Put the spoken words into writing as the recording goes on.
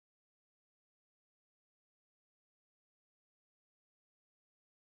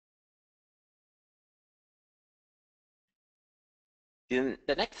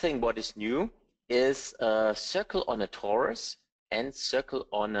The next thing what is new is a circle on a torus and circle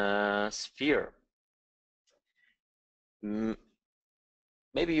on a sphere.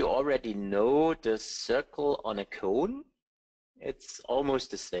 Maybe you already know the circle on a cone. It's almost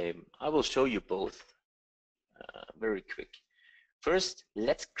the same. I will show you both very quick. First,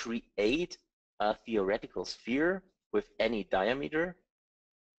 let's create a theoretical sphere with any diameter,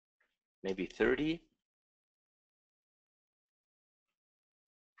 maybe 30.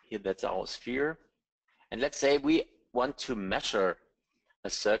 Here, that's our sphere. And let's say we want to measure a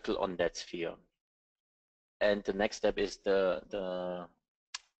circle on that sphere. And the next step is a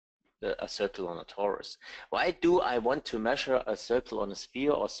circle on a torus. Why do I want to measure a circle on a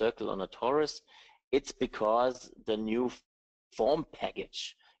sphere or circle on a torus? It's because the new form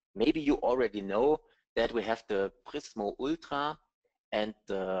package. Maybe you already know that we have the Prismo Ultra and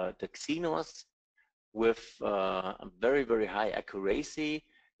the Xenos with very, very high accuracy.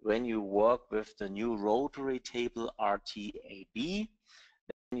 When you work with the new rotary table RTAB,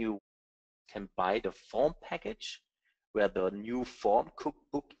 then you can buy the form package where the new form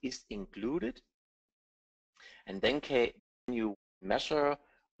cookbook is included. And then can you measure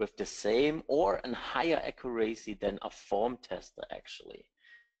with the same or a higher accuracy than a form tester actually.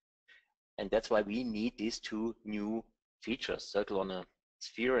 And that's why we need these two new features, circle on a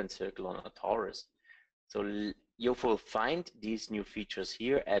sphere and circle on a torus. So you will find these new features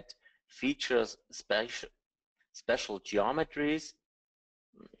here at features special geometries,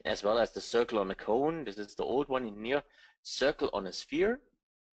 as well as the circle on a cone. This is the old one in here, circle on a sphere.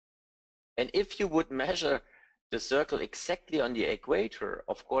 And if you would measure the circle exactly on the equator,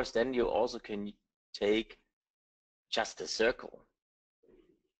 of course, then you also can take just a circle.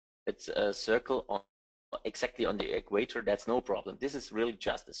 It's a circle on exactly on the equator, that's no problem. This is really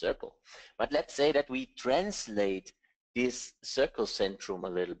just a circle. But let's say that we translate this circle centrum a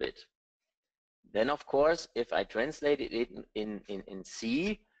little bit. Then of course, if I translate it in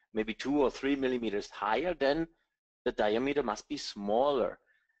C, maybe 2 or 3 millimeters higher, then the diameter must be smaller.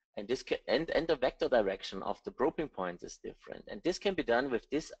 And this can, and the vector direction of the probing points is different. And this can be done with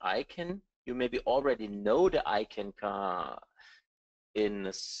this icon. You maybe already know the icon in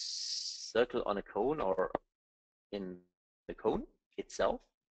a circle on a cone or in the cone itself.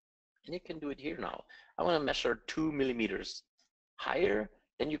 And you can do it here now. I want to measure 2 millimeters higher.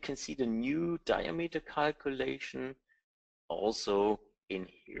 Then you can see the new diameter calculation also in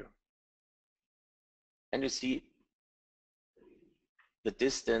here. And you see the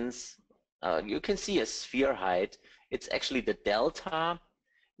distance. You can see a sphere height. It's actually the delta.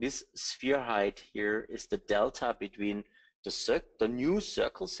 This sphere height here is the delta between the new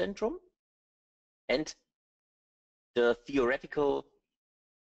circle centrum and the theoretical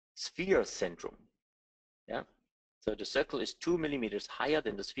sphere centrum. Yeah. So the circle is 2 millimeters higher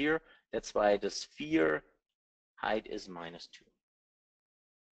than the sphere. That's why the sphere height is -2.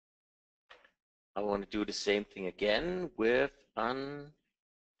 I want to do the same thing again with a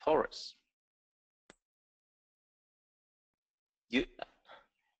torus.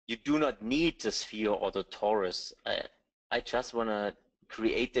 You do not need the sphere or the torus. I just want to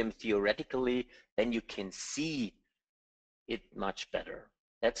create them theoretically, then you can see it much better.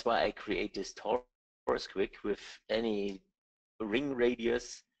 That's why I create this torus quick with any ring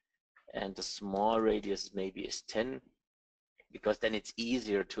radius, and the small radius maybe is 10, because then it's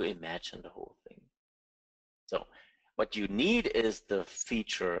easier to imagine the whole thing. So what you need is the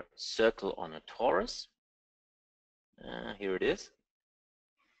feature circle on a torus. Here it is.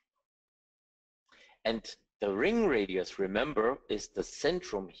 And the ring radius, remember, is the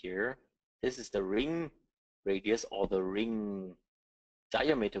centrum here. This is the ring radius or the ring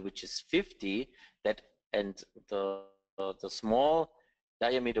diameter, which is 50. And the small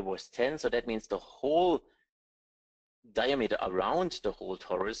diameter was 10. So that means the whole diameter around the whole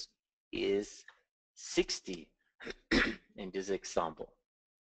torus is 60 in this example,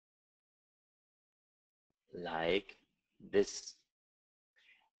 like this.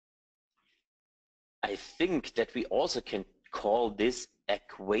 I think that we also can call this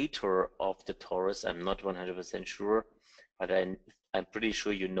equator of the torus. I'm not 100% sure, but I'm pretty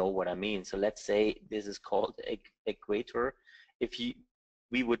sure you know what I mean. So let's say this is called equator. If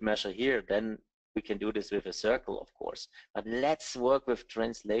we would measure here, then we can do this with a circle, of course. But let's work with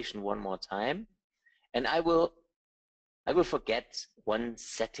translation one more time. And I will forget one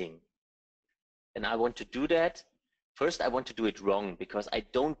setting. And I want to do that. First, I want to do it wrong, because I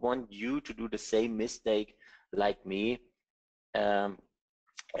don't want you to do the same mistake like me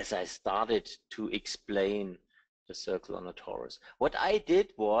as I started to explain the circle on a torus. What I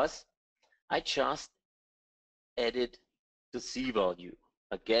did was I just added the C value.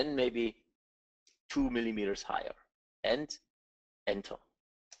 Again, maybe 2 millimeters higher, and enter.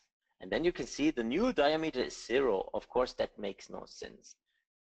 And then you can see the new diameter is 0. Of course, that makes no sense.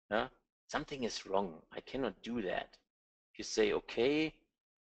 Something is wrong. I cannot do that. If you say, okay,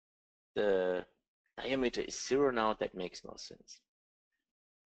 the diameter is 0 now, that makes no sense.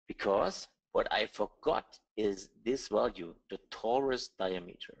 Because what I forgot is this value, the torus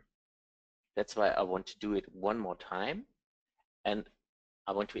diameter. That's why I want to do it one more time. And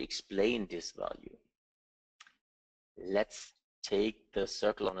I want to explain this value. Let's take the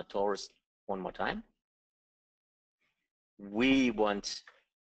circle on a torus one more time. We want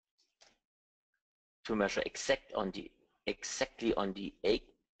to measure exactly on the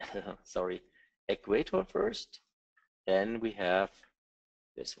equator first. Then we have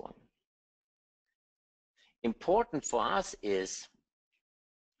this one. Important for us is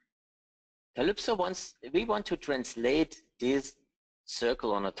Calypso we want to translate this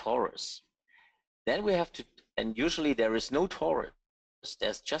circle on a torus. Then we have to, and usually there is no torus,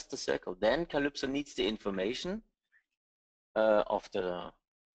 there's just a circle. Then Calypso needs the information of the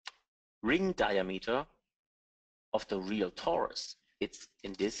ring diameter of the real torus. It's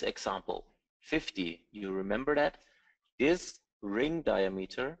in this example 50. You remember that? This ring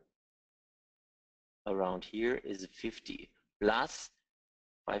diameter around here is 50 plus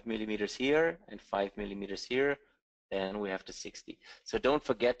 5 millimeters here and 5 millimeters here. Then we have the 60. So don't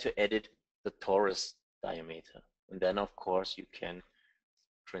forget to edit the torus diameter. And then of course you can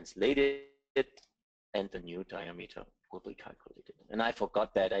translate it and the new diameter will be calculated. And I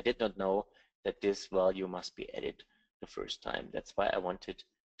forgot that. I did not know that this value must be added the first time. That's why I wanted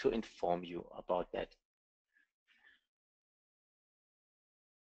to inform you about that